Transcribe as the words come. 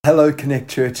Hello, Connect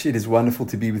Church. It is wonderful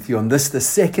to be with you on the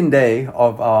second day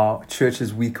of our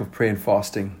church's week of prayer and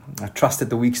fasting. I trust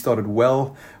that the week started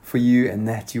well for you and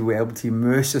that you were able to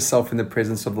immerse yourself in the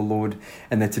presence of the Lord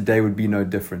and that today would be no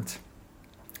different.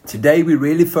 Today, we're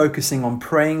really focusing on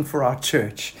praying for our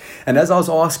church. And as I was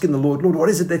asking the Lord, what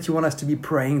is it that you want us to be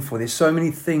praying for? There's so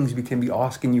many things we can be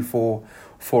asking you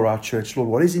for our church. Lord,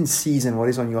 what is in season? What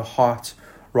is on your heart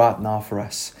right now for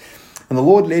us? And the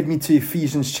Lord led me to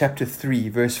Ephesians chapter 3,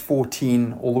 verse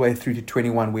 14, all the way through to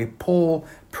 21, where Paul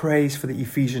prays for the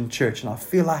Ephesian church. And I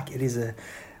feel like it is a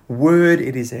word,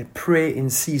 it is a prayer in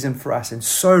season for us, and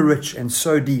so rich and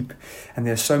so deep. And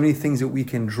there are so many things that we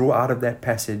can draw out of that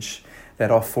passage that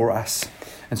are for us.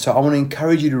 And so I want to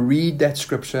encourage you to read that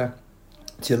scripture,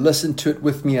 to listen to it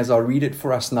with me as I read it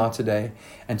for us now today,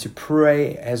 and to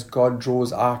pray as God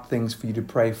draws out things for you to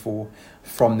pray for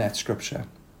from that scripture.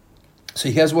 So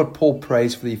here's what Paul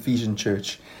prays for the Ephesian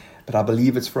church, but I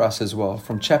believe it's for us as well.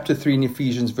 From chapter 3 in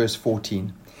Ephesians, verse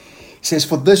 14. He says,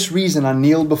 "For this reason I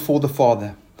kneel before the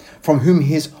Father, from whom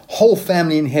his whole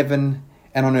family in heaven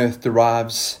and on earth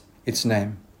derives its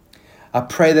name. I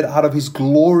pray that out of his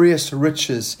glorious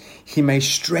riches he may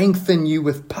strengthen you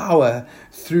with power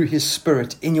through his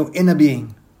Spirit in your inner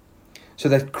being, so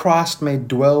that Christ may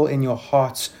dwell in your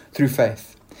hearts through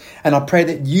faith. And I pray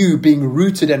that you, being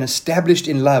rooted and established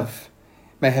in love,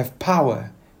 may have power,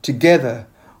 together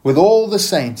with all the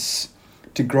saints,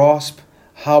 to grasp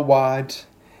how wide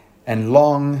and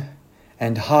long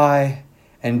and high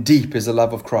and deep is the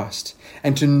love of Christ,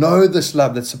 and to know this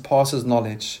love that surpasses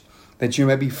knowledge, that you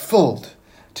may be filled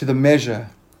to the measure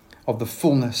of the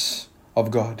fullness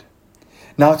of God.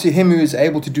 Now to him who is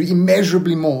able to do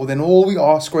immeasurably more than all we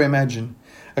ask or imagine,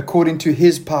 according to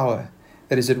his power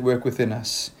that is at work within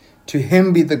us, to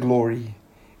him be the glory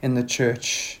in the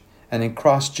church and in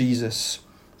Christ Jesus,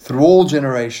 through all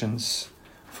generations,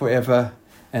 forever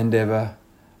and ever.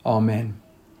 Amen."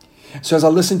 So as I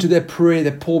listen to that prayer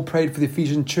that Paul prayed for the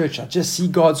Ephesian church, I just see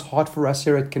God's heart for us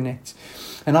here at Connect.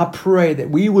 And I pray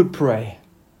that we would pray,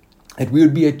 that we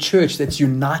would be a church that's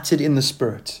united in the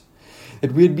Spirit,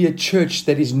 that we would be a church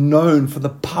that is known for the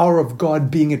power of God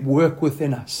being at work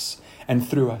within us and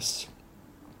through us,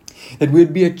 that we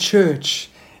would be a church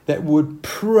that would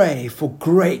pray for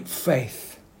great faith.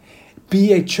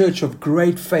 Be a church of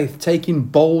great faith, taking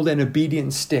bold and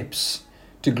obedient steps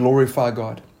to glorify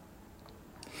God.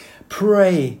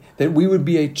 Pray that we would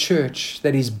be a church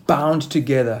that is bound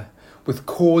together with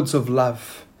cords of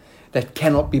love that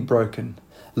cannot be broken.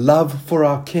 Love for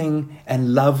our King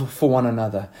and love for one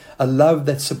another. A love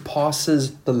that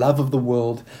surpasses the love of the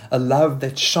world. A love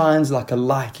that shines like a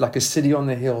light, like a city on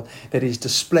the hill, that is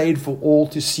displayed for all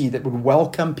to see, that would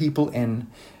welcome people in,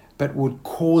 but would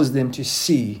cause them to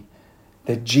see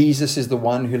that Jesus is the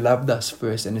one who loved us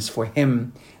first, and it's for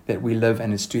him that we live,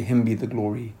 and it's to him be the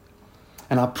glory.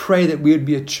 And I pray that we would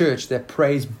be a church that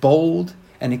prays bold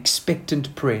and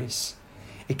expectant prayers,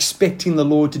 expecting the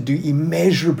Lord to do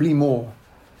immeasurably more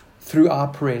through our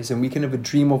prayers than we can ever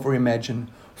dream of or imagine,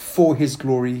 for his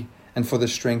glory and for the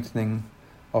strengthening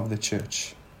of the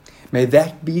church. May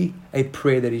that be a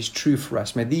prayer that is true for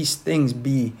us. May these things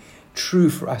be true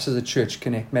for us as a church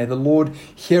Connect. May the Lord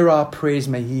hear our prayers.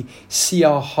 May he see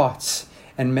our hearts.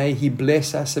 And may he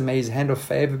bless us, and may his hand of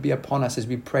favor be upon us as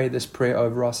we pray this prayer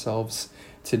over ourselves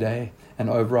today and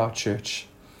over our church.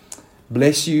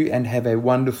 Bless you and have a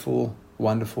wonderful,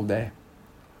 wonderful day.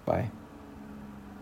 Bye.